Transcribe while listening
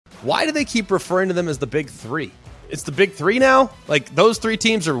Why do they keep referring to them as the Big Three? It's the Big Three now? Like, those three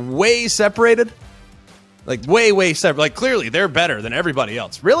teams are way separated? Like, way separate. Like, clearly, they're better than everybody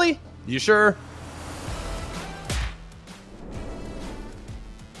else. Really? You sure?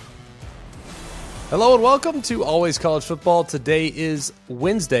 Hello and welcome to Always College Football. Today is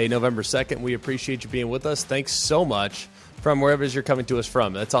Wednesday, November 2nd. We appreciate you being with us. Thanks so much from wherever you're coming to us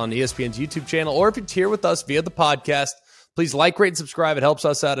from. That's on ESPN's YouTube channel, or if you're here with us via the podcast, please like, rate, and subscribe. It helps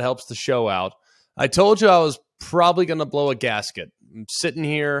us out. It helps the show out. I told you I was probably going to blow a gasket. I'm sitting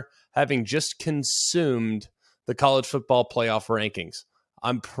here having just consumed the college football playoff rankings.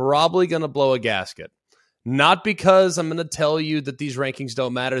 I'm probably going to blow a gasket. Not because I'm going to tell you that these rankings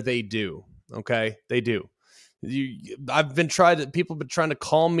don't matter. They do. Okay? They do. People have been trying to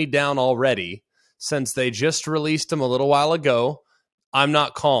calm me down already since they just released them a little while ago. I'm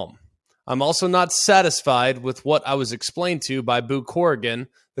not calm. I'm also not satisfied with what I was explained to by Boo Corrigan,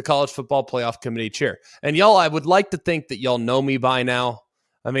 the College Football Playoff Committee chair. And y'all, I would like to think that y'all know me by now.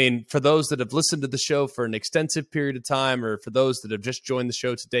 I mean, for those that have listened to the show for an extensive period of time, or for those that have just joined the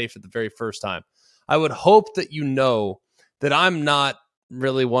show today for the very first time, I would hope that you know that I'm not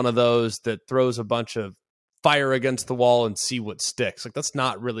really one of those that throws a bunch of fire against the wall and see what sticks. Like, that's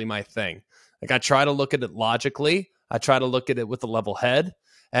not really my thing. Like, I try to look at it logically. I try to look at it with a level head.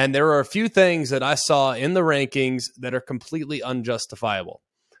 And there are a few things that I saw in the rankings that are completely unjustifiable.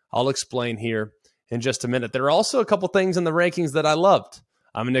 I'll explain here in just a minute. There are also a couple things in the rankings that I loved.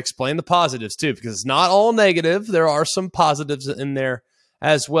 I'm going to explain the positives too, because it's not all negative. There are some positives in there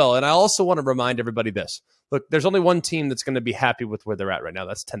as well. And I also want to remind everybody this. Look, there's only one team that's going to be happy with where they're at right now.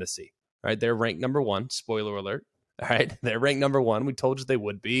 That's Tennessee. All right, they're ranked number one. Spoiler alert. All right, they're ranked number one. We told you they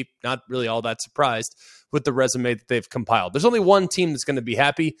would be. Not really all that surprised with the resume that they've compiled. There's only one team that's going to be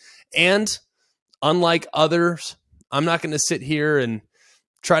happy. And unlike others, I'm not going to sit here and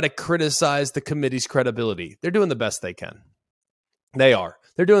try to criticize the committee's credibility. They're doing the best they can. They are.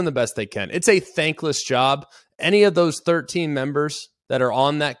 They're doing the best they can. It's a thankless job. Any of those 13 members that are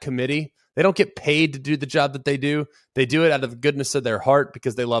on that committee, they don't get paid to do the job that they do. They do it out of the goodness of their heart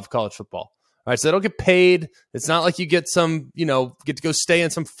because they love college football. All right, so they don't get paid. It's not like you get get to go stay in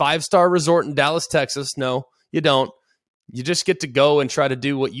some 5-star resort in Dallas, Texas. No, you don't. You just get to go and try to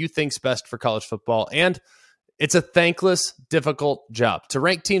do what you think's best for college football. And it's a thankless, difficult job. To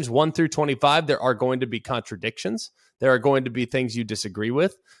rank teams 1 through 25, there are going to be contradictions. There are going to be things you disagree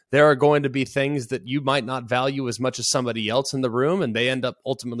with. There are going to be things that you might not value as much as somebody else in the room, and they end up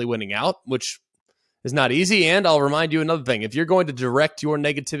ultimately winning out, which is not easy. And I'll remind you another thing. If you're going to direct your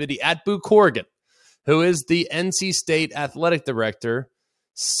negativity at Boo Corrigan, who is the NC State athletic director,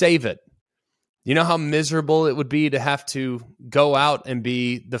 save it. You know how miserable it would be to have to go out and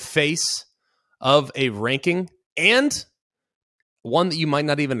be the face of a ranking and one that you might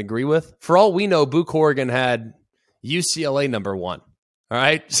not even agree with? For all we know, Boo Corrigan had UCLA number one. All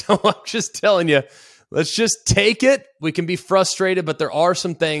right. So I'm just telling you, let's just take it. We can be frustrated, but there are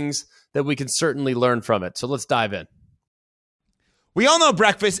some things that we can certainly learn from it. So let's dive in. We all know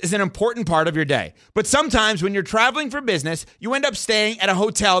breakfast is an important part of your day, but sometimes when you're traveling for business, you end up staying at a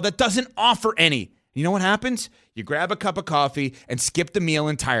hotel that doesn't offer any. You know what happens? You grab a cup of coffee and skip the meal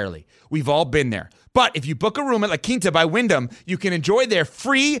entirely. We've all been there. But if you book a room at La Quinta by Wyndham, you can enjoy their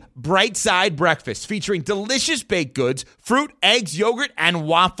free Bright Side breakfast featuring delicious baked goods, fruit, eggs, yogurt, and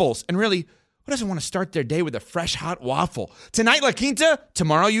waffles. And really, who doesn't want to start their day with a fresh, hot waffle? Tonight, La Quinta,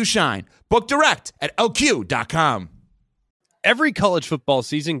 tomorrow you shine. Book direct at lq.com. Every college football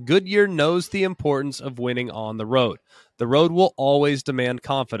season, Goodyear knows the importance of winning on the road. The road will always demand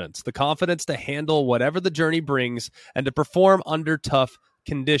confidence, the confidence to handle whatever the journey brings and to perform under tough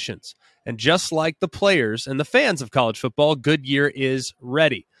conditions. And just like the players and the fans of college football, Goodyear is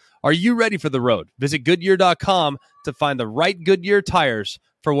ready. Are you ready for the road? Visit Goodyear.com to find the right Goodyear tires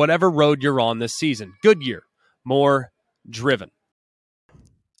for whatever road you're on this season. Goodyear, more driven.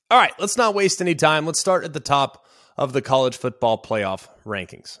 All right, let's not waste any time. Let's start at the top of the college football playoff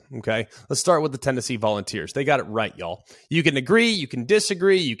rankings, okay? Let's start with the Tennessee Volunteers. They got it right, y'all. You can agree, you can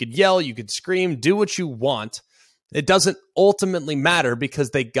disagree, you could yell, you could scream, do what you want. It doesn't ultimately matter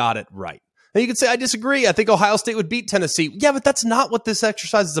because they got it right. And you can say, I disagree. I think Ohio State would beat Tennessee. Yeah, but that's not what this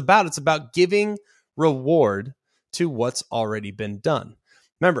exercise is about. It's about giving reward to what's already been done.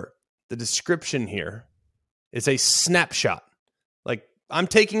 Remember, the description here is a snapshot. Like, I'm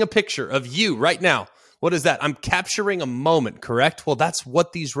taking a picture of you right now. What is that? I'm capturing a moment, correct? Well, that's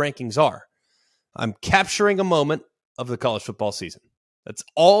what these rankings are. I'm capturing a moment of the college football season. That's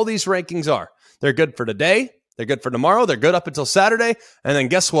all these rankings are. They're good for today. They're good for tomorrow. They're good up until Saturday. And then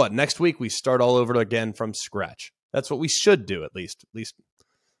guess what? Next week, we start all over again from scratch. That's what we should do, at least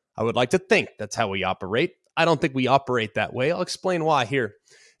I would like to think that's how we operate. I don't think we operate that way. I'll explain why here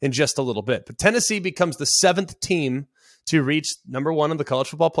in just a little bit. But Tennessee becomes the 7th team to reach number 1 in the college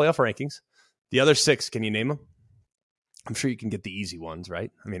football playoff rankings. The other 6, can you name them? I'm sure you can get the easy ones,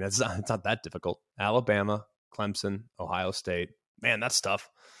 right? I mean, it's not that difficult. Alabama, Clemson, Ohio State. Man, that's tough.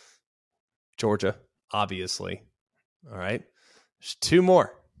 Georgia, obviously. All right. There's 2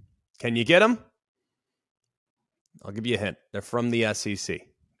 more. Can you get them? I'll give you a hint. They're from the SEC,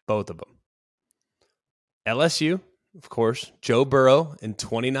 both of them. LSU, of course, Joe Burrow in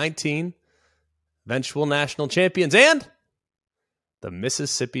 2019, eventual national champions, and the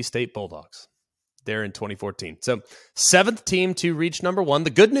Mississippi State Bulldogs. They're in 2014. So 7th team to reach number 1. The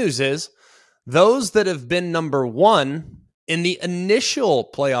good news is those that have been number 1 in the initial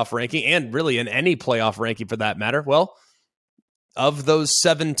playoff ranking, and really in any playoff ranking for that matter, well, of those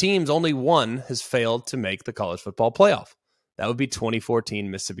 7 teams, only 1 has failed to make the college football playoff. That would be 2014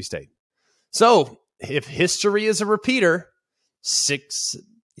 Mississippi State. So if history is a repeater, 6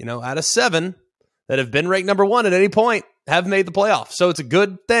 out of 7 that have been ranked number 1 at any point have made the playoff. So it's a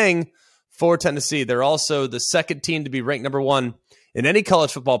good thing for Tennessee. They're also the 2nd team to be ranked number 1 in any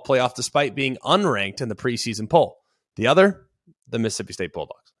college football playoff, despite being unranked in the preseason poll. The other, the Mississippi State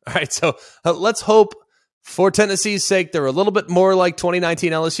Bulldogs. All right, so let's hope for Tennessee's sake, they're a little bit more like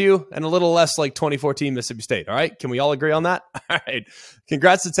 2019 LSU and a little less like 2014 Mississippi State. All right, can we all agree on that? All right,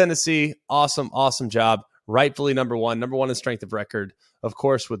 congrats to Tennessee. Awesome job. Rightfully number 1 in strength of record, of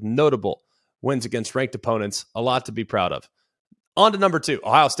course, with notable wins against ranked opponents. A lot to be proud of. On to number 2,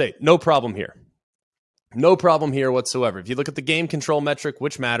 Ohio State. No problem here. No problem here whatsoever. If you look at the game control metric,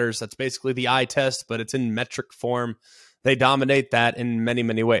 which matters, that's basically the eye test, but it's in metric form. They dominate that in many,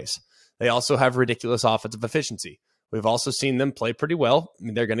 many ways. They also have ridiculous offensive efficiency. We've also seen them play pretty well. I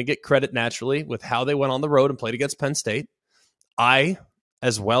mean, they're going to get credit naturally with how they went on the road and played against Penn State. I,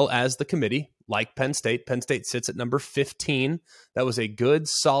 as well as the committee, like Penn State. Penn State sits at number 15. That was a good,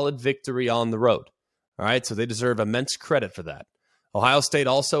 solid victory on the road. All right, so they deserve immense credit for that. Ohio State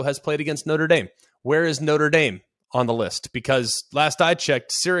also has played against Notre Dame. Where is Notre Dame on the list? Because last I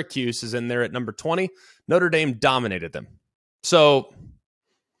checked, Syracuse is in there at number 20. Notre Dame dominated them. So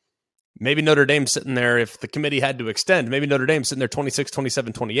maybe Notre Dame sitting there, if the committee had to extend, maybe Notre Dame sitting there 26,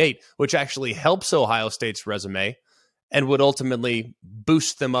 27, 28, which actually helps Ohio State's resume and would ultimately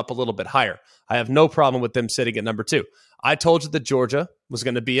boost them up a little bit higher. I have no problem with them sitting at number 2. I told you that Georgia was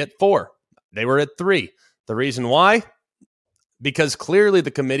going to be at 4. They were at 3. The reason why? Because clearly the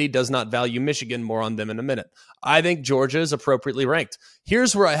committee does not value Michigan. More on them in a minute. I think Georgia is appropriately ranked.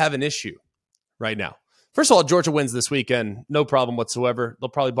 Here's where I have an issue right now. First of all, Georgia wins this weekend. No problem whatsoever. They'll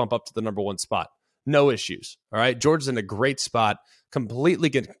probably bump up to the number 1 spot. No issues. All right. Georgia's in a great spot.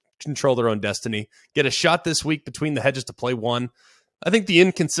 Completely control their own destiny. Get a shot this week between the hedges to play 1. I think the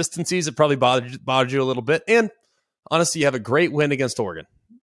inconsistencies have probably bothered you a little bit. And honestly, you have a great win against Oregon.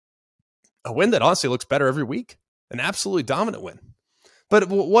 A win that honestly looks better every week. An absolutely dominant win. But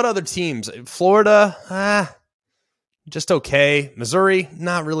what other teams? Florida, just okay. Missouri,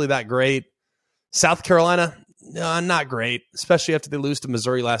 not really that great. South Carolina, not great, especially after they lose to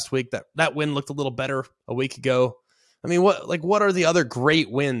Missouri last week. That win looked a little better a week ago. I mean, what are the other great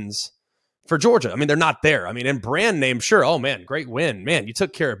wins for Georgia? I mean, they're not there. I mean, in brand name, sure. Oh, man, great win. Man, you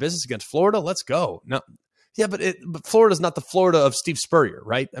took care of business against Florida. Let's go. No, yeah, but Florida's not the Florida of Steve Spurrier,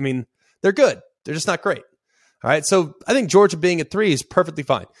 right? I mean, they're good. They're just not great. All right, so I think Georgia being at 3 is perfectly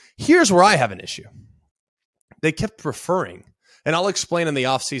fine. Here's where I have an issue. They kept referring, and I'll explain in the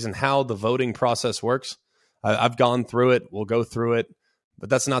offseason how the voting process works. I've gone through it. We'll go through it,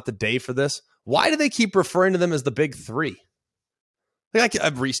 but that's not the day for this. Why do they keep referring to them as the big 3? Like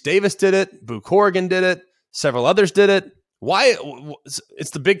Reese Davis did it. Boo Corrigan did it. Several others did it. Why?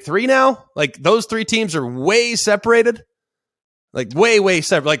 It's the big 3 now? Like those 3 teams are way separated? Like way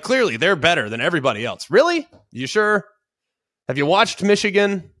separate. Like clearly they're better than everybody else. Really? You sure? Have you watched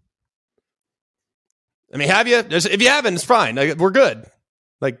Michigan? I mean, have you? If you haven't, it's fine. Like, we're good.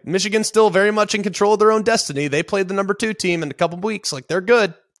 Like Michigan's still very much in control of their own destiny. They played the number 2 team in a couple of weeks. Like they're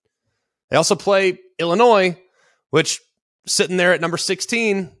good. They also play Illinois, which sitting there at number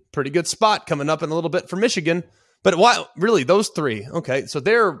 16, pretty good spot coming up in a little bit for Michigan. But why? Really, those 3? Okay, so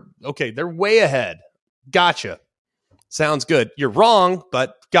they're way ahead. Gotcha. Sounds good. You're wrong,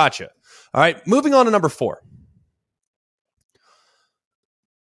 but gotcha. All right, moving on to number 4.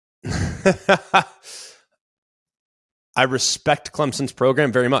 I respect Clemson's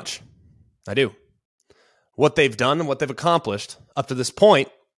program very much. I do. What they've done and what they've accomplished up to this point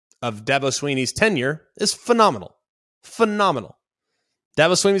of Dabo Swinney's tenure is phenomenal. Phenomenal.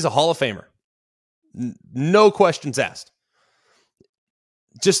 Dabo Swinney's a Hall of Famer. No questions asked.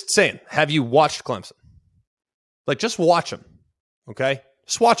 just saying, have you watched Clemson? Like, just watch them, okay?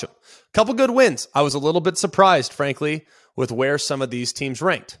 Just watch them. A couple good wins. I was a little bit surprised, frankly, with where some of these teams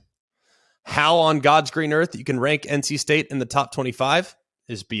ranked. How on God's green earth you can rank NC State in the top 25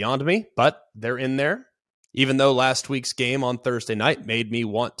 is beyond me, but they're in there. Even though last week's game on Thursday night made me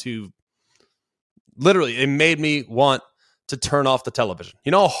want to, literally, it made me want to turn off the television.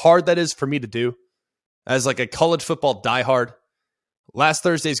 You know how hard that is for me to do as like a college football diehard? Last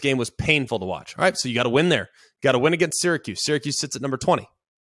Thursday's game was painful to watch. All right, so you got to win there. You got to win against Syracuse. Syracuse sits at number 20.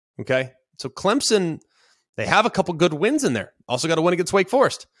 Okay, so Clemson, they have a couple good wins in there. Also got to win against Wake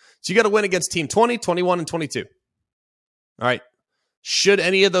Forest. So you got to win against team 20, 21, and 22. All right, should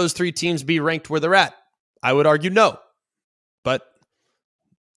any of those three teams be ranked where they're at? I would argue no. But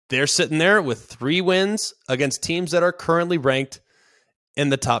they're sitting there with 3 wins against teams that are currently ranked in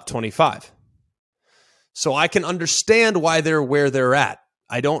the top 25. So I can understand why they're where they're at.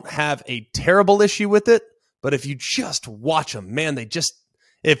 I don't have a terrible issue with it, but if you just watch them, man,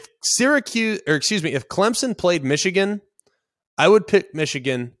 if Clemson played Michigan, I would pick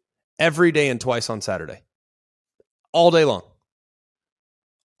Michigan every day and twice on Saturday. All day long.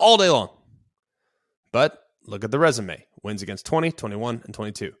 All day long. But look at the resume. Wins against 20, 21, and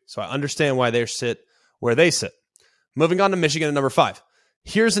 22. So I understand why they sit where they sit. Moving on to Michigan at number 5.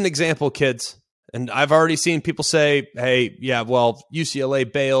 Here's an example, kids. And I've already seen people say, hey, yeah, well, UCLA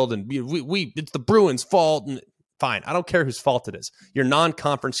bailed and it's the Bruins' fault. And fine, I don't care whose fault it is. Your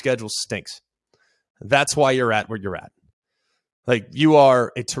non-conference schedule stinks. That's why you're at where you're at. Like, you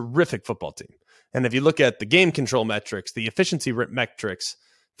are a terrific football team. And if you look at the game control metrics, the efficiency metrics,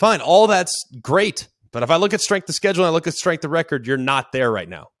 fine, all that's great. But if I look at strength of schedule and I look at strength of record, you're not there right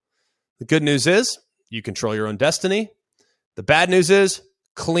now. The good news is you control your own destiny. The bad news is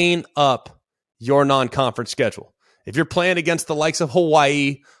clean up your non-conference schedule. If you're playing against the likes of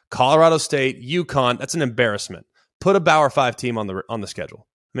Hawaii, Colorado State, UConn, that's an embarrassment. Put a Bauer 5 team on the schedule.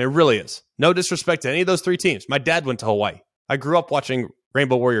 I mean, it really is. No disrespect to any of those 3 teams. My dad went to Hawaii. I grew up watching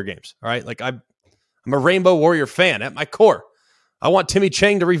Rainbow Warrior games. All right, like I'm a Rainbow Warrior fan at my core. I want Timmy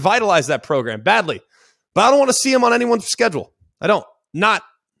Chang to revitalize that program badly, but I don't want to see him on anyone's schedule. I don't. Not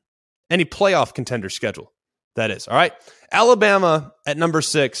any playoff contender schedule. That is all right. Alabama at number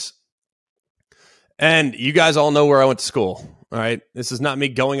 6. And you guys all know where I went to school, all right? This is not me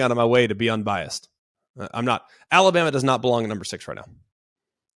going out of my way to be unbiased. I'm not. Alabama does not belong at number 6 right now.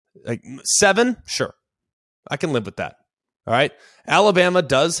 Like 7, sure. I can live with that, all right? Alabama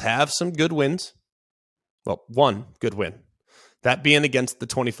does have some good wins. Well, one good win. That being against the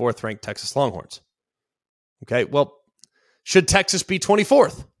 24th ranked Texas Longhorns. Okay, well, should Texas be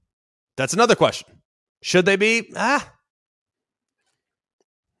 24th? That's another question. Should they be?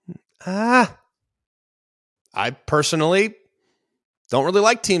 I personally don't really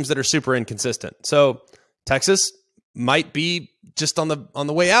like teams that are super inconsistent. So Texas might be just on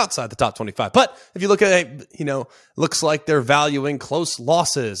the way outside the top 25. But if you look at it, looks like they're valuing close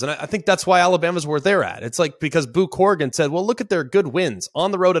losses. And I think that's why Alabama's where they're at. It's like because Boo Corrigan said, well, look at their good wins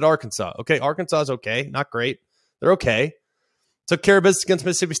on the road at Arkansas. Okay, Arkansas is okay. Not great. They're okay. Took care of business against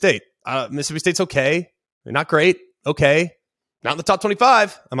Mississippi State. Mississippi State's okay. They're not great. Okay. Not in the top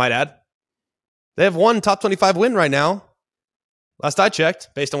 25, I might add. They have one top 25 win right now, last I checked,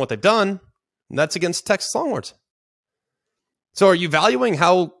 based on what they've done, and that's against Texas Longhorns. So are you valuing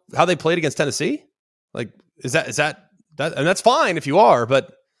how they played against Tennessee? Like, is that and that's fine if you are,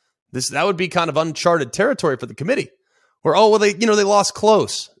 but that would be kind of uncharted territory for the committee. Where, they lost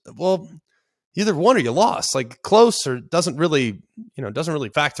close. Well, either won or you lost. Like, close or doesn't really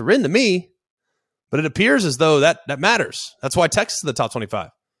factor into me, but it appears as though that matters. That's why Texas is in the top 25.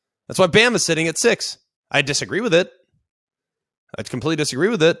 That's why Bam is sitting at 6. I disagree with it. I completely disagree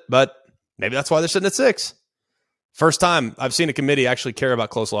with it, but maybe that's why they're sitting at 6. First time I've seen a committee actually care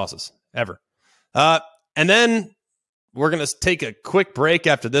about close losses, ever. And then we're going to take a quick break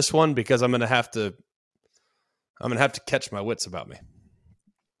after this one because I'm going to have to catch my wits about me.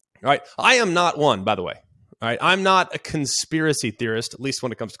 All right. I am not one, by the way. All right. I'm not a conspiracy theorist, at least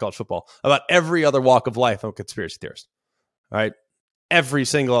when it comes to college football. About every other walk of life, I'm a conspiracy theorist. All right. Every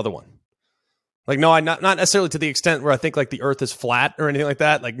single other one. Like, no, not necessarily to the extent where I think like the earth is flat or anything like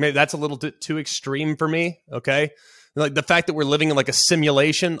that. Like, maybe that's a little too extreme for me. Okay. Like the fact that we're living in like a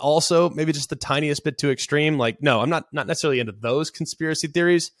simulation also, maybe just the tiniest bit too extreme. Like, no, I'm not necessarily into those conspiracy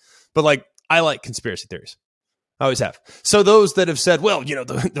theories, but like, I like conspiracy theories. I always have. So those that have said, well,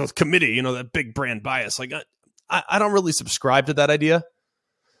 the committee, that big brand bias, like I don't really subscribe to that idea.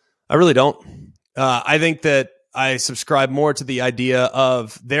 I really don't. I think that I subscribe more to the idea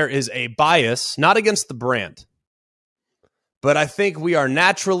of there is a bias, not against the brand, but I think we are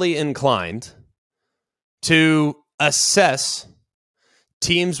naturally inclined to assess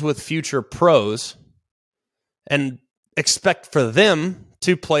teams with future pros and expect for them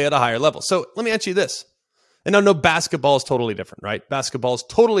to play at a higher level. So let me ask you this. And I know basketball is totally different, right? Basketball is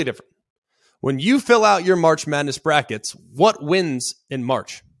totally different. When you fill out your March Madness brackets, what wins in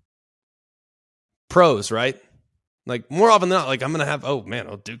March? Pros, right? Like more often than not, like I'm going to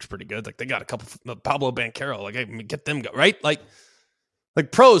have, Duke's pretty good. Like they got a couple, Pablo Banchero, like I can get them, right? Like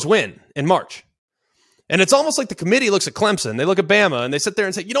pros win in March. And it's almost like the committee looks at Clemson, they look at Bama, and they sit there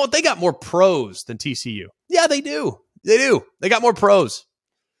and say, you know what? They got more pros than TCU. Yeah, they do. They do. They got more pros.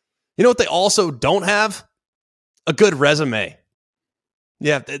 You know what they also don't have? A good resume.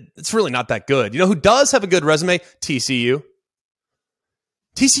 Yeah, it's really not that good. You know who does have a good resume? TCU.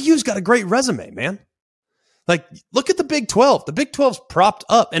 TCU's got a great resume, man. Like, look at the Big 12. The Big 12's propped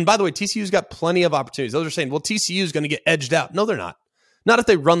up. And by the way, TCU's got plenty of opportunities. Those are saying, well, TCU's going to get edged out. No, they're not. Not if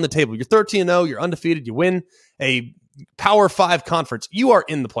they run the table. You're 13-0. You're undefeated. You win a Power 5 conference. You are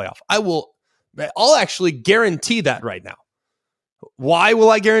in the playoff. I'll actually guarantee that right now. Why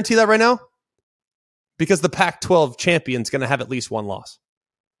will I guarantee that right now? Because the Pac-12 champion's going to have at least one loss.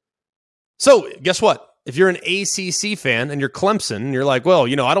 So guess what? If you're an ACC fan and you're Clemson, and you're like, well,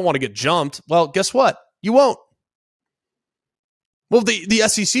 I don't want to get jumped. Well, guess what? You won't. Well, the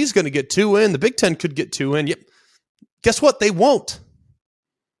SEC is going to get 2 in. The Big Ten could get 2 in. Yep. Guess what? They won't.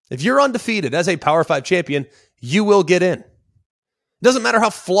 If you're undefeated as a Power 5 champion, you will get in. It doesn't matter how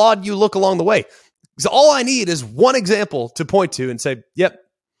flawed you look along the way. Because all I need is one example to point to and say, yep,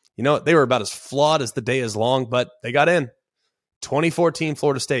 they were about as flawed as the day is long, but they got in. 2014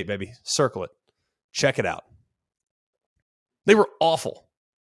 Florida State, baby. Circle it. Check it out. They were awful.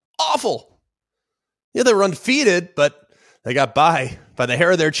 Awful. Yeah, they were undefeated, but they got by the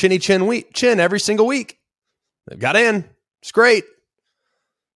hair of their chin every single week. They got in. It's great.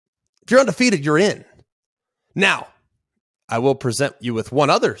 If you're undefeated, you're in. Now, I will present you with one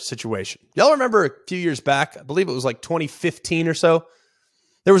other situation. Y'all remember a few years back, I believe it was like 2015 or so,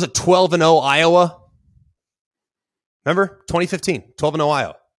 there was a 12-0 Iowa. Remember? 2015, 12-0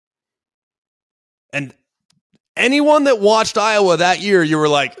 Iowa. And anyone that watched Iowa that year, you were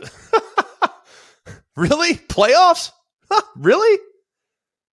like, really? Playoffs? Really?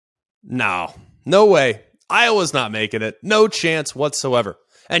 No way. Iowa's not making it. No chance whatsoever.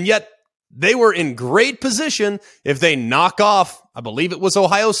 And yet, they were in great position if they knock off, I believe it was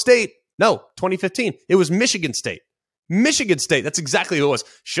Ohio State. No, 2015. It was Michigan State. Michigan State. That's exactly who it was.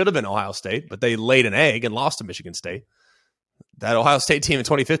 Should have been Ohio State, but they laid an egg and lost to Michigan State. That Ohio State team in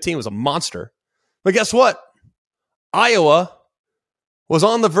 2015 was a monster. But guess what? Iowa was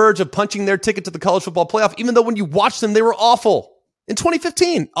on the verge of punching their ticket to the college football playoff, even though when you watched them, they were awful. In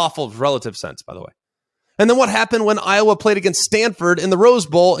 2015, awful relative sense, by the way. And then what happened when Iowa played against Stanford in the Rose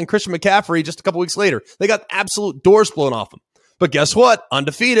Bowl and Christian McCaffrey just a couple weeks later? They got absolute doors blown off them. But guess what?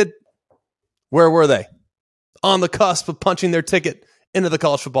 Undefeated. Where were they? On the cusp of punching their ticket into the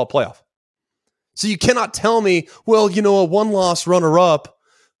college football playoff. So you cannot tell me, well, a one-loss runner-up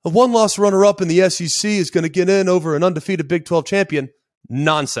in the SEC is going to get in over an undefeated Big 12 champion.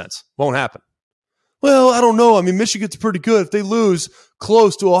 Nonsense. Won't happen. Well, I don't know. I mean, Michigan's pretty good. If they lose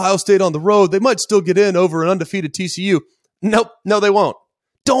close to Ohio State on the road, they might still get in over an undefeated TCU. Nope. No, they won't.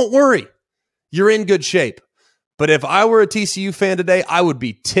 Don't worry. You're in good shape. But if I were a TCU fan today, I would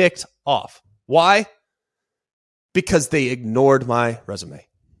be ticked off. Why? Because they ignored my resume.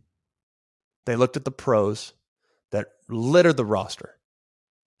 They looked at the pros that littered the roster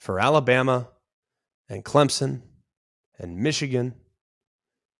for Alabama and Clemson and Michigan.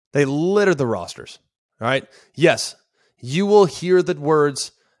 They littered the rosters. All right. Yes, you will hear the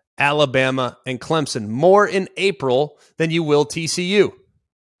words Alabama and Clemson more in April than you will TCU.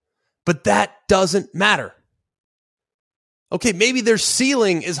 But that doesn't matter. Okay, maybe their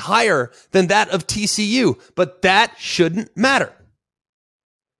ceiling is higher than that of TCU, but that shouldn't matter.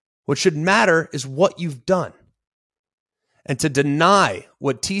 What should matter is what you've done. And to deny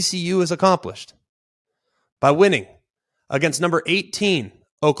what TCU has accomplished by winning against number 18,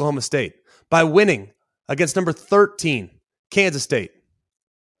 Oklahoma State, by winning against number 13, Kansas State.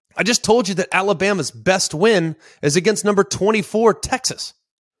 I just told you that Alabama's best win is against number 24, Texas.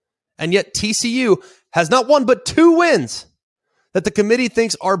 And yet TCU has not one but 2 wins that the committee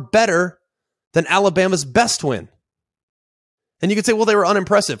thinks are better than Alabama's best win. And you could say, well, they were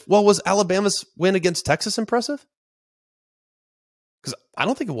unimpressive. Well, was Alabama's win against Texas impressive? Because I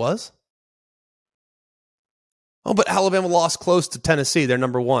don't think it was. Oh, but Alabama lost close to Tennessee. They're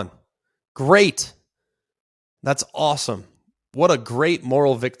number 1. Great. That's awesome. What a great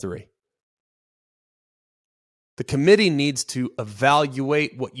moral victory. The committee needs to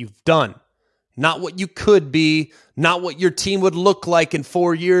evaluate what you've done, not what you could be, not what your team would look like in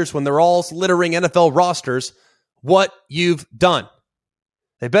 4 years when they're all littering NFL rosters, what you've done.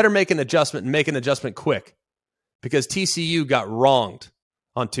 They better make an adjustment and make an adjustment quick because TCU got wronged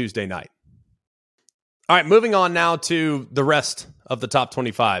on Tuesday night. All right, moving on now to the rest of the top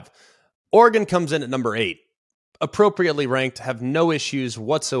 25. Oregon comes in at number 8. Appropriately ranked, have no issues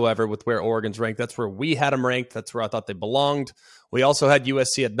whatsoever with where Oregon's ranked. That's where we had them ranked. That's where I thought they belonged. We also had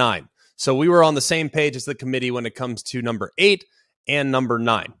USC at 9. So we were on the same page as the committee when it comes to number 8 and number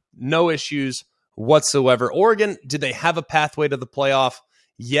 9. No issues whatsoever. Oregon, do they have a pathway to the playoff?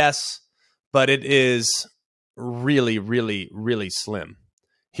 Yes, but it is really, really, really slim.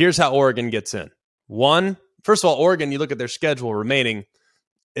 Here's how Oregon gets in. First of all, Oregon, you look at their schedule remaining,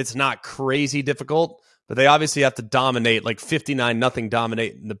 it's not crazy difficult, but they obviously have to dominate, like 59-0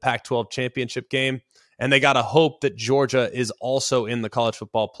 dominate in the Pac-12 championship game. And they got to hope that Georgia is also in the college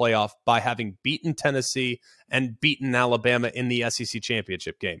football playoff by having beaten Tennessee and beaten Alabama in the SEC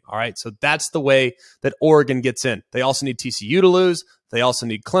championship game. All right, so that's the way that Oregon gets in. They also need TCU to lose. They also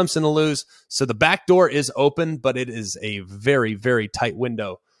need Clemson to lose. So the back door is open, but it is a very, very tight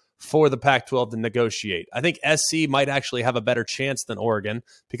window for the Pac-12 to negotiate. I think SC might actually have a better chance than Oregon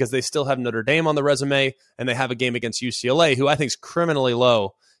because they still have Notre Dame on the resume and they have a game against UCLA, who I think is criminally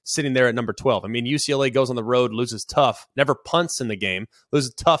low, sitting there at number 12. I mean, UCLA goes on the road, loses tough, never punts in the game,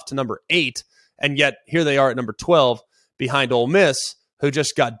 loses tough to number 8, and yet here they are at number 12 behind Ole Miss, who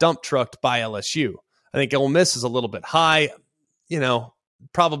just got dump trucked by LSU. I think Ole Miss is a little bit high,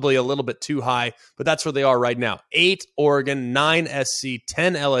 probably a little bit too high, but that's where they are right now. 8 Oregon, 9 SC,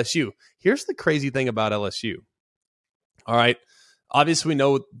 10 LSU. Here's the crazy thing about LSU. All right, obviously we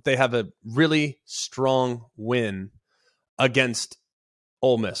know they have a really strong win against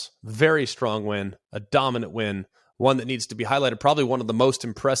Ole Miss. Very strong win, a dominant win, one that needs to be highlighted, probably one of the most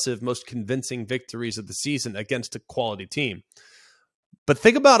impressive, most convincing victories of the season against a quality team. But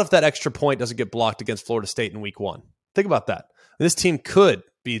think about if that extra point doesn't get blocked against Florida State in week 1. Think about that. This team could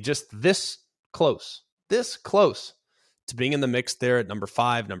be just this close to being in the mix there at number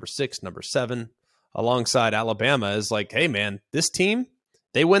 5, number 6, number 7, alongside Alabama. Is like, hey, man, this team,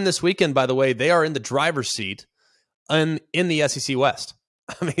 they win this weekend, by the way, they are in the driver's seat in the SEC West.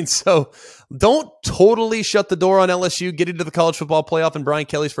 I mean, so don't totally shut the door on LSU getting to the college football playoff in Brian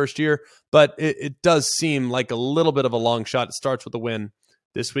Kelly's first year, but it does seem like a little bit of a long shot. It starts with a win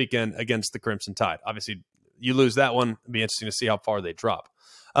this weekend against the Crimson Tide. Obviously, you lose that one, it'd be interesting to see how far they drop.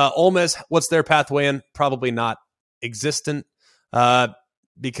 Ole Miss, what's their pathway in? Probably not existent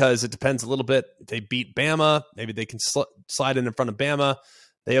because it depends a little bit. If they beat Bama, maybe they can slide in front of Bama.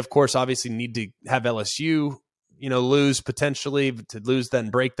 They, of course, obviously need to have LSU lose potentially, to lose then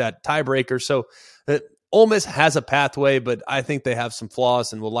break that tiebreaker. So Ole Miss has a pathway, but I think they have some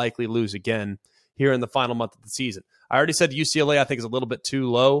flaws and will likely lose again here in the final month of the season. I already said UCLA I think is a little bit too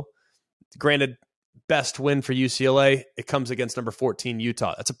low. Granted, best win for UCLA, it comes against number 14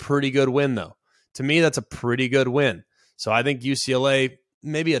 Utah. That's a pretty good win, though. To me, that's a pretty good win. So I think UCLA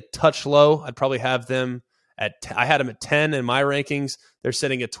maybe a touch low. I'd probably have them I had them at 10 in my rankings. They're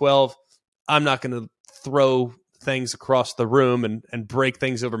sitting at 12. I'm not going to throw things across the room and break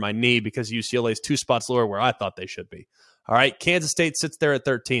things over my knee because UCLA is 2 spots lower where I thought they should be. All right, Kansas State sits there at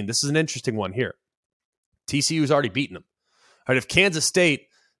 13. This is an interesting one here. TCU's already beaten them. All right, if Kansas State,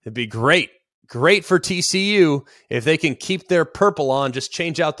 it'd be great for TCU if they can keep their purple on, just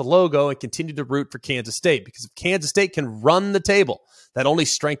change out the logo and continue to root for Kansas State. Because if Kansas State can run the table, that only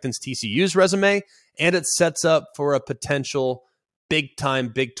strengthens TCU's resume and it sets up for a potential big-time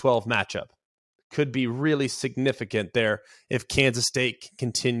Big 12 matchup. Could be really significant there if Kansas State can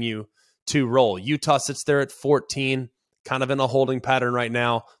continue to roll. Utah sits there at 14, kind of in a holding pattern right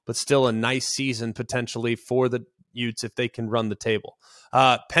now, but still a nice season potentially for the Utes if they can run the table.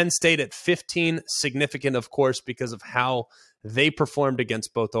 Penn State at 15, significant, of course, because of how they performed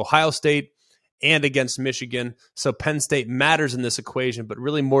against both Ohio State and against Michigan. So Penn State matters in this equation, but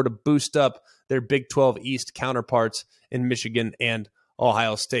really more to boost up their Big 12 East counterparts in Michigan and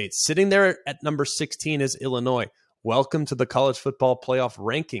Ohio State. Sitting there at number 16 is Illinois. Welcome to the college football playoff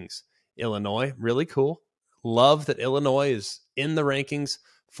rankings, Illinois. Really cool. Love that Illinois is in the rankings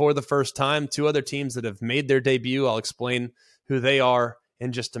for the first time. 2 other teams that have made their debut. I'll explain who they are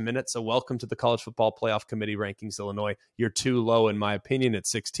in just a minute. So welcome to the college football playoff committee rankings, Illinois. You're too low, in my opinion, at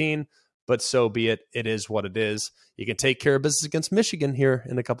 16, but so be it. It is what it is. You can take care of business against Michigan here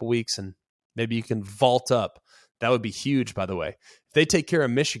in a couple weeks, and maybe you can vault up That would be huge, by the way. If they take care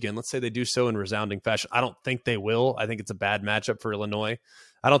of Michigan, let's say they do so in resounding fashion. I don't think they will. I think it's a bad matchup for Illinois.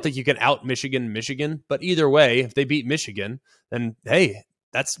 I don't think you can out Michigan. But either way, if they beat Michigan, then, hey,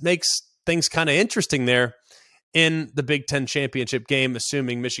 that makes things kind of interesting there in the Big Ten championship game,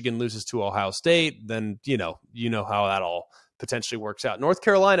 assuming Michigan loses to Ohio State. Then, you know how that all potentially works out. North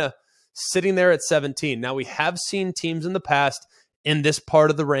Carolina sitting there at 17. Now, we have seen teams in the past in this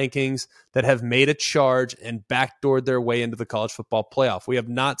part of the rankings that have made a charge and backdoored their way into the college football playoff. We have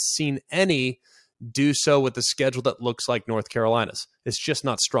not seen any do so with the schedule that looks like North Carolina's. It's just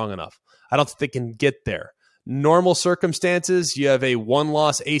not strong enough. I don't think they can get there. Normal circumstances, you have a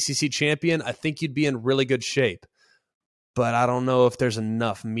one-loss ACC champion, I think you'd be in really good shape. But I don't know if there's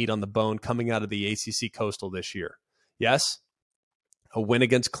enough meat on the bone coming out of the ACC Coastal this year. Yes, a win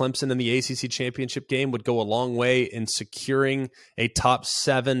against Clemson in the ACC championship game would go a long way in securing a top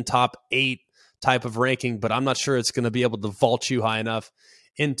 7, top 8 type of ranking, but I'm not sure it's going to be able to vault you high enough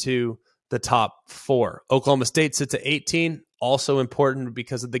into the top 4. Oklahoma State sits at 18, also important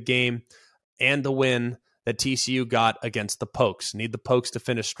because of the game and the win that TCU got against the Pokes. Need the Pokes to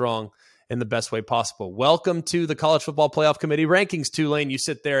finish strong in the best way possible. Welcome to the College Football Playoff Committee rankings, Tulane. You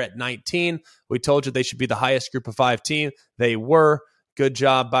sit there at 19. We told you they should be the highest group of 5 team. They were. Good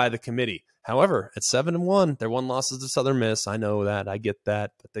job by the committee. However, at 7-1, their one loss is to Southern Miss. I know that. I get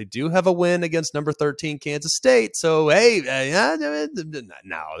that. But they do have a win against number 13 Kansas State. So, hey,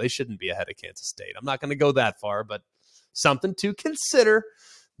 no, they shouldn't be ahead of Kansas State. I'm not going to go that far, but something to consider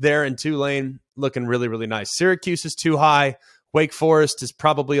there in Tulane. Looking really, really nice. Syracuse is too high. Wake Forest is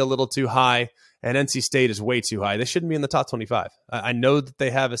probably a little too high. And NC State is way too high. They shouldn't be in the top 25. I know that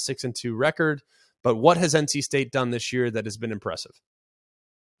they have a 6-2 record, but what has NC State done this year that has been impressive?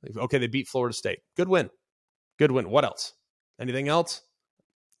 Okay, they beat Florida State. Good win. What else? Anything else?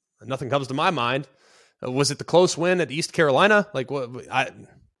 Nothing comes to my mind. Was it the close win at East Carolina? Like, what? I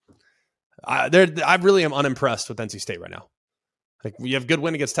really am unimpressed with NC State right now. Like, you have good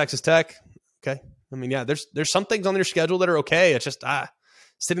win against Texas Tech. Okay, I mean, yeah, there's some things on their schedule that are okay. It's just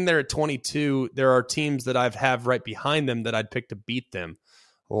sitting there at 22. There are teams that I have right behind them that I'd pick to beat them,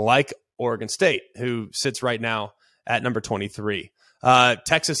 like Oregon State, who sits right now at number 23.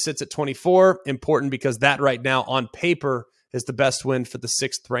 Texas sits at 24. Important because that right now on paper is the best win for the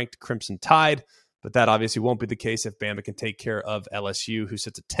 6th ranked Crimson Tide. But that obviously won't be the case if Bama can take care of LSU, who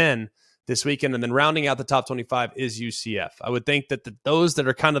sits at 10 this weekend. And then rounding out the top 25 is UCF. I would think that those that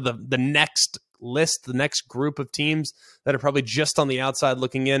are kind of the next list, the next group of teams that are probably just on the outside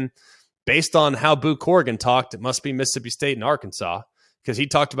looking in, based on how Boo Corrigan talked, it must be Mississippi State and Arkansas, because he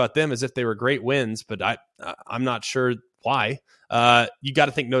talked about them as if they were great wins, but I'm not sure why. You got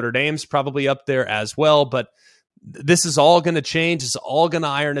to think Notre Dame's probably up there as well, but this is all going to change. It's all going to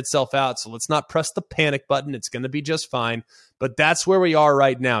iron itself out, so let's not press the panic button. It's going to be just fine, but that's where we are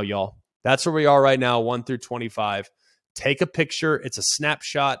right now, y'all. That's where we are right now, 1 through 25. Take a picture. It's a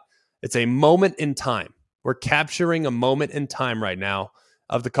snapshot. It's a moment in time. We're capturing a moment in time right now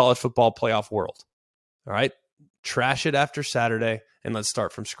of the college football playoff world. All right? Trash it after Saturday, and let's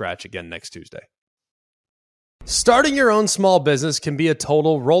start from scratch again next Tuesday. Starting your own small business can be a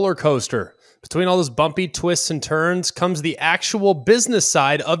total roller coaster. Between all those bumpy twists and turns comes the actual business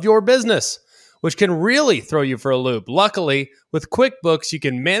side of your business, which can really throw you for a loop. Luckily, with QuickBooks, you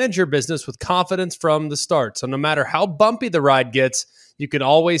can manage your business with confidence from the start. So no matter how bumpy the ride gets, you can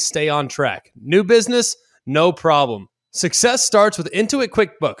always stay on track. New business, no problem. Success starts with Intuit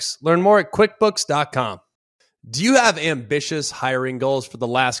QuickBooks. Learn more at QuickBooks.com. Do you have ambitious hiring goals for the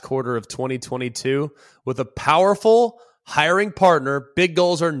last quarter of 2022? With a powerful hiring partner, big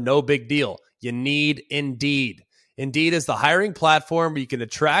goals are no big deal. You need Indeed. Indeed is the hiring platform where you can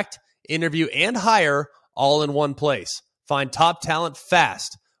attract, interview, and hire all in one place. Find top talent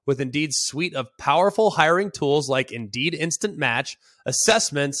fast with Indeed's suite of powerful hiring tools like Indeed Instant Match,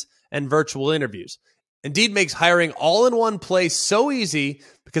 assessments, and virtual interviews. Indeed makes hiring all in one place so easy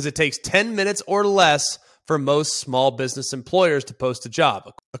because it takes 10 minutes or less for most small business employers to post a job,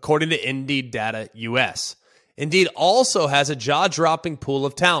 according to Indeed Data US. Indeed also has a jaw-dropping pool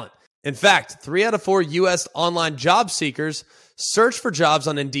of talent. In fact, 3 out of 4 U.S. online job seekers search for jobs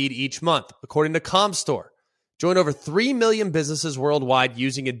on Indeed each month, according to Comscore. Join over 3 million businesses worldwide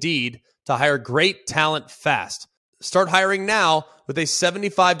using Indeed to hire great talent fast. Start hiring now with a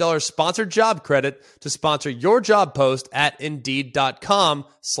 $75 sponsored job credit to sponsor your job post at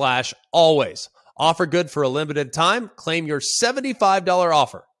Indeed.com/always. Offer good for a limited time. Claim your $75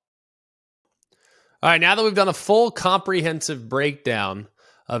 offer. All right, now that we've done a full comprehensive breakdown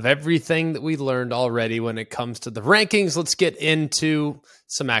of everything that we learned already when it comes to the rankings, let's get into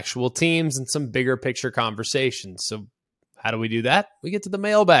some actual teams and some bigger picture conversations. So how do we do that? We get to the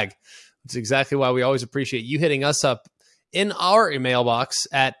mailbag. That's exactly why we always appreciate you hitting us up in our email box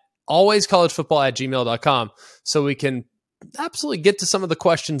at alwayscollegefootball@gmail.com so we can absolutely get to some of the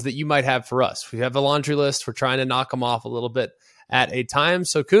questions that you might have for us. We have a laundry list. We're trying to knock them off a little bit at a time.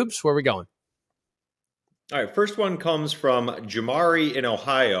 So, Coops, where are we going? All right, first one comes from Jamari in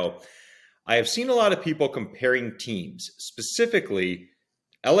Ohio. I have seen a lot of people comparing teams, specifically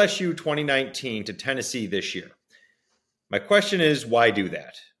LSU 2019 to Tennessee this year. My question is, why do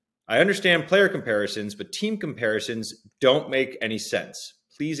that? I understand player comparisons, but team comparisons don't make any sense.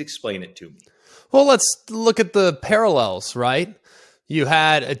 Please explain it to me. Well, let's look at the parallels, right? You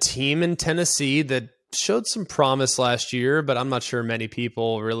had a team in Tennessee that showed some promise last year, but I'm not sure many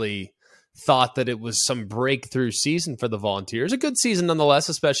people really thought that it was some breakthrough season for the Volunteers. A good season nonetheless,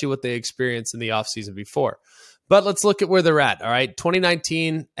 especially what they experienced in the offseason before. But let's look at where they're at, all right?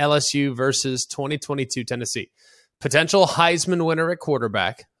 2019 LSU versus 2022 Tennessee. Potential Heisman winner at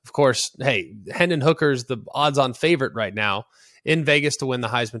quarterback. Of course, hey, Hendon Hooker's the odds-on favorite right now in Vegas to win the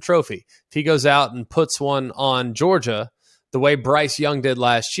Heisman Trophy. If he goes out and puts one on Georgia, the way Bryce Young did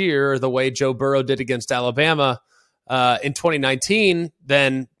last year, or the way Joe Burrow did against Alabama in 2019,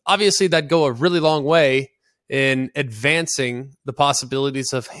 then obviously that'd go a really long way in advancing the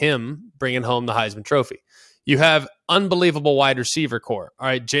possibilities of him bringing home the Heisman Trophy. You have unbelievable wide receiver core. All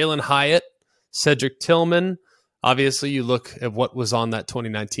right, Jalen Hyatt, Cedric Tillman. Obviously, you look at what was on that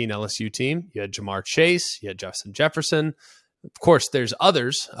 2019 LSU team. You had Jamar Chase. You had Justin Jefferson. Of course, there's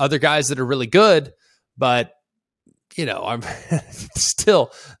other guys that are really good, but I'm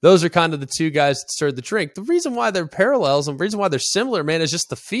still, those are kind of the two guys that stirred the drink. The reason why they're parallels and the reason why they're similar, man, is just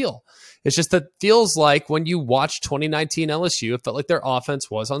the feel. It's just that it feels like when you watch 2019 LSU, it felt like their offense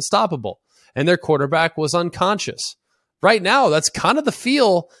was unstoppable and their quarterback was unconscious. Right now, that's kind of the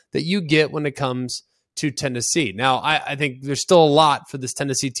feel that you get when it comes to Tennessee. Now, I think there's still a lot for this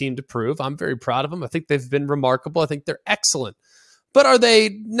Tennessee team to prove. I'm very proud of them. I think they've been remarkable. I think they're excellent. But are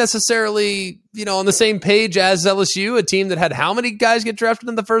they necessarily, on the same page as LSU, a team that had how many guys get drafted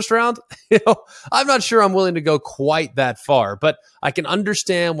in the first round? I'm not sure I'm willing to go quite that far, but I can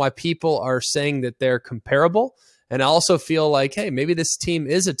understand why people are saying that they're comparable. And I also feel like, hey, maybe this team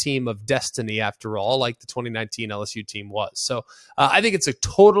is a team of destiny after all, like the 2019 LSU team was. So I think it's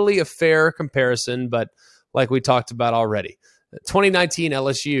a fair comparison, but like we talked about already, 2019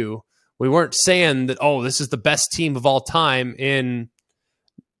 LSU, we weren't saying that, this is the best team of all time in,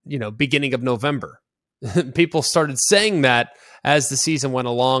 beginning of November. People started saying that as the season went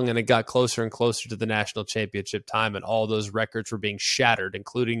along and it got closer and closer to the national championship time, and all those records were being shattered,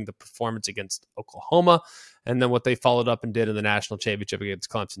 including the performance against Oklahoma and then what they followed up and did in the national championship against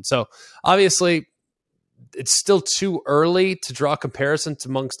Clemson. So obviously it's still too early to draw comparisons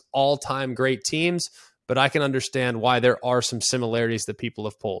amongst all-time great teams, but I can understand why there are some similarities that people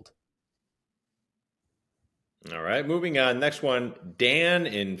have pulled. All right, moving on. Next one, Dan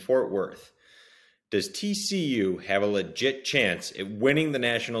in Fort Worth. Does TCU have a legit chance at winning the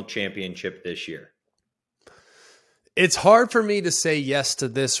national championship this year? It's hard for me to say yes to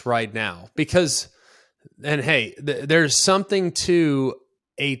this right now because, and hey, there's something to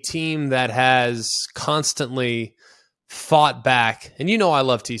a team that has constantly fought back. And I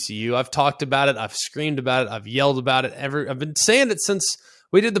love TCU. I've talked about it. I've screamed about it. I've yelled about it. I've been saying it since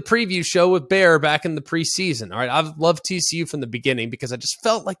we did the preview show with Bear back in the preseason. All right, I've loved TCU from the beginning because I just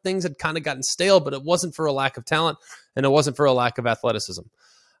felt like things had kind of gotten stale, but it wasn't for a lack of talent and it wasn't for a lack of athleticism.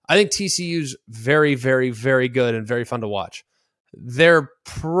 I think TCU's very, very, very good and very fun to watch. Their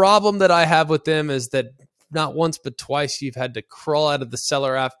problem that I have with them is that not once but twice you've had to crawl out of the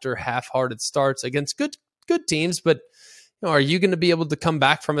cellar after half-hearted starts against good teams, but are you going to be able to come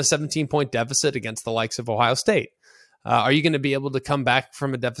back from a 17-point deficit against the likes of Ohio State? Are you going to be able to come back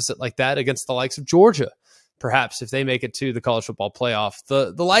from a deficit like that against the likes of Georgia? Perhaps if they make it to the college football playoff,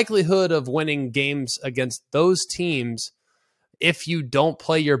 the likelihood of winning games against those teams, if you don't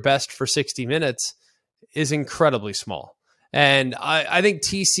play your best for 60 minutes, is incredibly small. And I think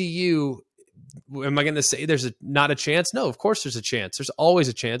TCU, am I going to say there's not a chance? No, of course there's a chance. There's always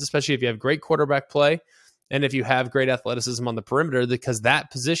a chance, especially if you have great quarterback play and if you have great athleticism on the perimeter, because that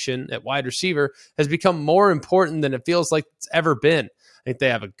position at wide receiver has become more important than it feels like it's ever been. I think they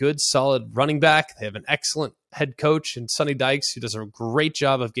have a good, solid running back. They have an excellent head coach in Sonny Dykes, who does a great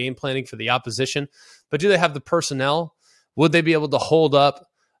job of game planning for the opposition. But do they have the personnel? Would they be able to hold up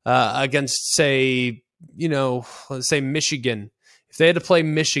against, say, let's say Michigan? If they had to play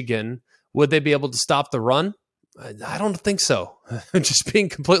Michigan, would they be able to stop the run? I don't think so. Just being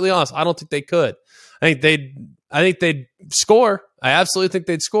completely honest, I don't think they could. I think they'd score. I absolutely think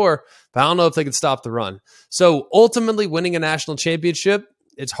they'd score, but I don't know if they could stop the run. So ultimately winning a national championship,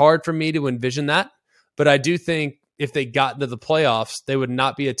 it's hard for me to envision that. But I do think if they got into the playoffs, they would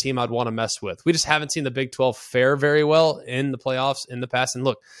not be a team I'd want to mess with. We just haven't seen the Big 12 fare very well in the playoffs in the past. And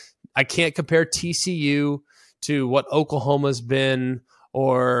look, I can't compare TCU to what Oklahoma's been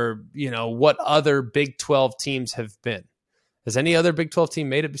or, what other Big 12 teams have been. Has any other Big 12 team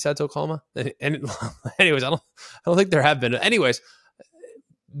made it besides Oklahoma? And anyways, I don't think there have been. Anyways,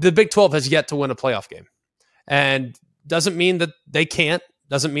 the Big 12 has yet to win a playoff game. And doesn't mean that they can't,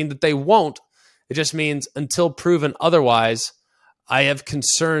 doesn't mean that they won't. It just means until proven otherwise, I have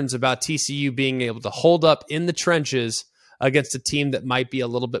concerns about TCU being able to hold up in the trenches against a team that might be a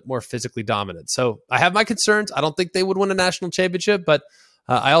little bit more physically dominant. So I have my concerns. I don't think they would win a national championship, but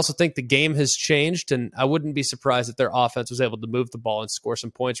I also think the game has changed, and I wouldn't be surprised if their offense was able to move the ball and score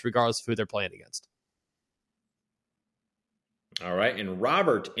some points regardless of who they're playing against. All right, and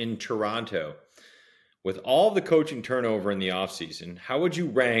Robert in Toronto. With all the coaching turnover in the offseason, how would you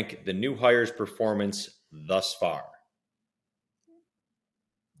rank the new hires' performance thus far?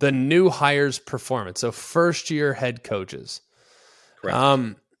 The new hires' performance. So first-year head coaches.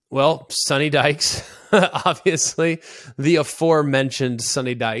 Correct. Well, Sonny Dykes, obviously, the aforementioned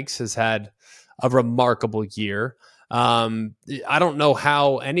Sonny Dykes has had a remarkable year. I don't know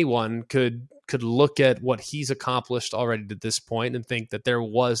how anyone could look at what he's accomplished already to this point and think that there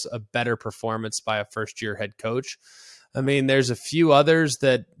was a better performance by a first-year head coach. I mean, there's a few others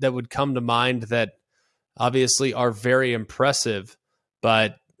that would come to mind that obviously are very impressive,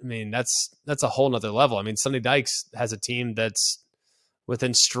 but I mean, that's a whole nother level. I mean, Sonny Dykes has a team that's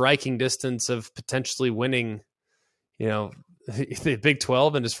within striking distance of potentially winning, the Big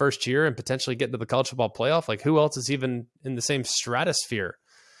 12 in his first year and potentially getting to the college football playoff. Like, who else is even in the same stratosphere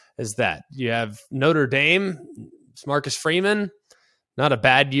as that? You have Notre Dame, Marcus Freeman, not a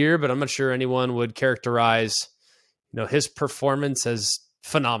bad year, but I'm not sure anyone would characterize, his performance as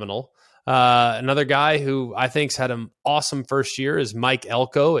phenomenal. Another guy who I think's had an awesome first year is Mike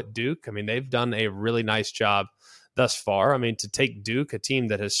Elko at Duke. I mean, they've done a really nice job thus far. I mean, to take Duke, a team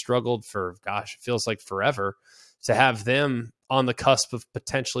that has struggled for, it feels like forever, to have them on the cusp of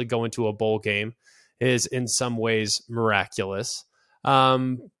potentially going to a bowl game is in some ways miraculous.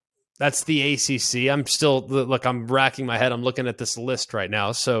 That's the ACC. I'm racking my head. I'm looking at this list right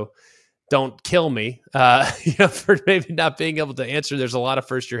now. So don't kill me for maybe not being able to answer. There's a lot of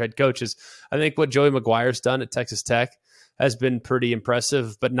first-year head coaches. I think what Joey McGuire's done at Texas Tech has been pretty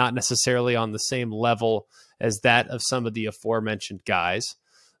impressive, but not necessarily on the same level as that of some of the aforementioned guys.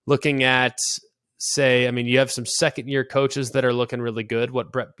 Looking at, you have some second-year coaches that are looking really good,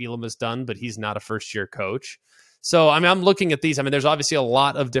 what Brett Bielema has done, but he's not a first-year coach. So, I'm looking at these. There's obviously a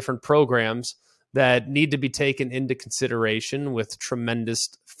lot of different programs that need to be taken into consideration with tremendous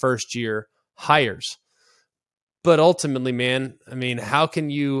first-year hires. But ultimately, man, how can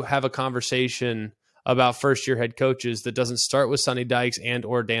you have a conversation about first-year head coaches that doesn't start with Sonny Dykes and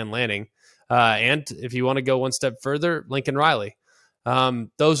or Dan Lanning? And if you want to go one step further, Lincoln Riley.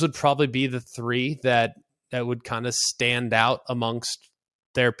 Those would probably be the three that would kind of stand out amongst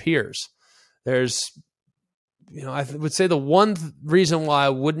their peers. There's, I would say the one reason why I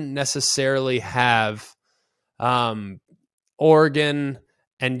wouldn't necessarily have Oregon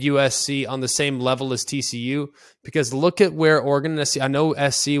and USC on the same level as TCU, because look at where Oregon and SC, I know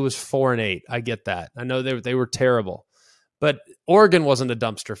SC was 4-8. I get that. I know they were terrible, but Oregon wasn't a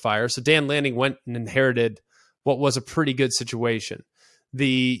dumpster fire. So Dan Lanning went and inherited what was a pretty good situation.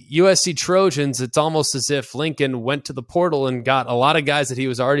 The USC Trojans, it's almost as if Lincoln went to the portal and got a lot of guys that he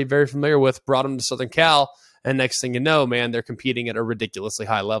was already very familiar with, brought them to Southern Cal, and next thing you know, man, they're competing at a ridiculously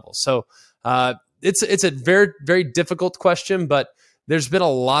high level. So it's a very, very difficult question, but there's been a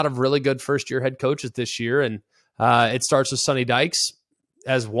lot of really good first-year head coaches this year, and it starts with Sonny Dykes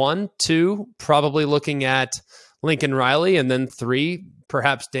as 1, 2, probably looking at Lincoln Riley, and then 3,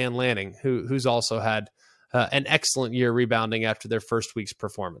 perhaps Dan Lanning, who's also had an excellent year rebounding after their first week's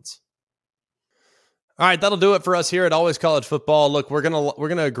performance. All right, that'll do it for us here at Always College Football. Look, we're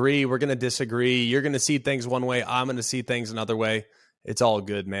gonna agree, we're gonna disagree. You're gonna see things one way, I'm gonna see things another way. It's all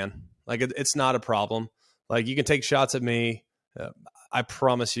good, man. Like it's not a problem. Like you can take shots at me. I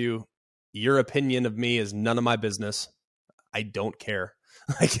promise you, your opinion of me is none of my business. I don't care.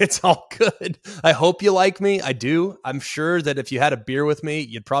 Like it's all good. I hope you like me. I do. I'm sure that if you had a beer with me,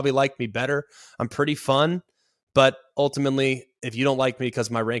 you'd probably like me better. I'm pretty fun, but ultimately, if you don't like me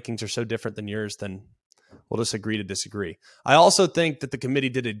because my rankings are so different than yours, then we'll just agree to disagree. I also think that the committee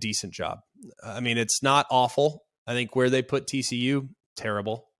did a decent job. I mean, it's not awful. I think where they put TCU,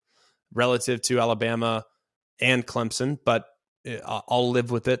 terrible relative to Alabama and Clemson, but I'll live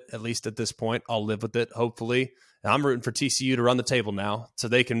with it, at least at this point. I'll live with it, hopefully. And I'm rooting for TCU to run the table now so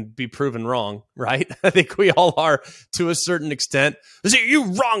they can be proven wrong, right? I think we all are to a certain extent.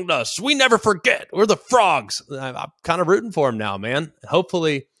 You wronged us. We never forget. We're the frogs. I'm kind of rooting for them now, man.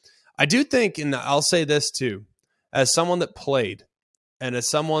 Hopefully, I do think, and I'll say this too, as someone that played and as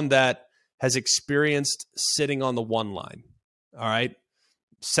someone that has experienced sitting on the one line, all right?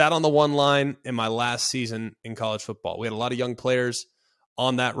 Sat on the one line in my last season in college football. We had a lot of young players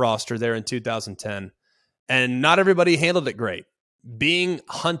on that roster there in 2010, and not everybody handled it great. Being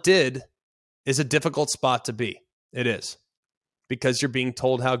hunted is a difficult spot to be. It is. Because you're being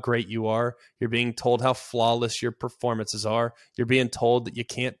told how great you are. You're being told how flawless your performances are. You're being told that you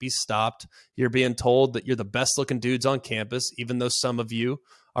can't be stopped. You're being told that you're the best looking dudes on campus, even though some of you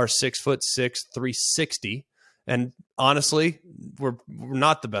are 6'6", 360. And honestly, we're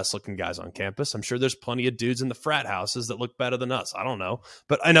not the best looking guys on campus. I'm sure there's plenty of dudes in the frat houses that look better than us. I don't know.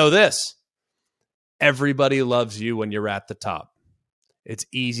 But I know this. Everybody loves you when you're at the top. It's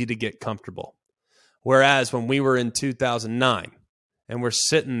easy to get comfortable. Whereas when we were in 2009 and we're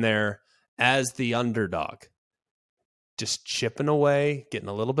sitting there as the underdog, just chipping away, getting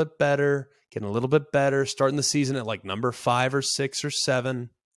a little bit better, starting the season at like number 5 or 6 or 7,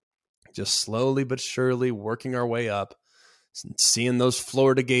 just slowly but surely working our way up, seeing those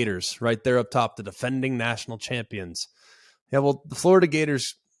Florida Gators right there up top, the defending national champions. Yeah, well, the Florida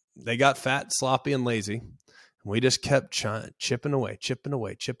Gators, they got fat, sloppy, and lazy. And we just kept chipping away.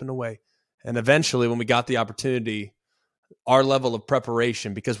 And eventually, when we got the opportunity, our level of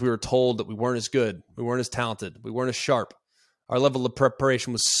preparation, because we were told that we weren't as good, we weren't as talented, we weren't as sharp, our level of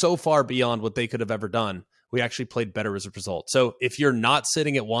preparation was so far beyond what they could have ever done. We actually played better as a result. So if you're not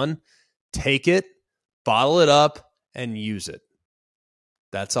sitting at 1, take it, bottle it up, and use it.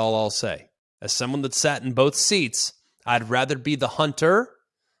 That's all I'll say. As someone that sat in both seats, I'd rather be the hunter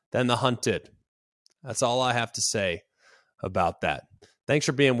than the hunted. That's all I have to say about that. Thanks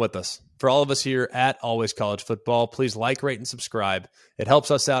for being with us. For all of us here at Always College Football, please like, rate, and subscribe. It helps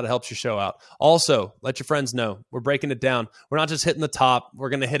us out. It helps your show out. Also, let your friends know. We're breaking it down. We're not just hitting the top.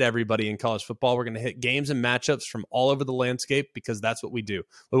 We're going to hit everybody in college football. We're going to hit games and matchups from all over the landscape because that's what we do.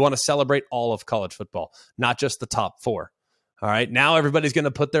 We want to celebrate all of college football, not just the top 4. All right, now everybody's going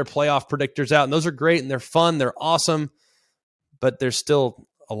to put their playoff predictors out, and those are great, and they're fun. They're awesome, but there's still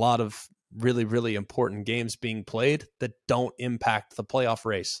a lot of really, really important games being played that don't impact the playoff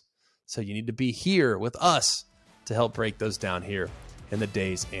race. So you need to be here with us to help break those down here in the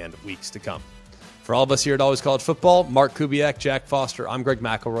days and weeks to come. For all of us here at Always College Football, Mark Kubiak, Jack Foster, I'm Greg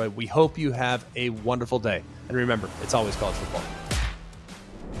McElroy. We hope you have a wonderful day. And remember, it's always college football.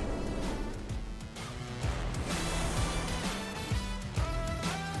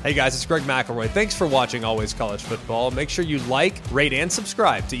 Hey guys, it's Greg McElroy. Thanks for watching Always College Football. Make sure you like, rate, and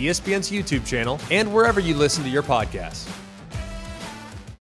subscribe to ESPN's YouTube channel and wherever you listen to your podcasts.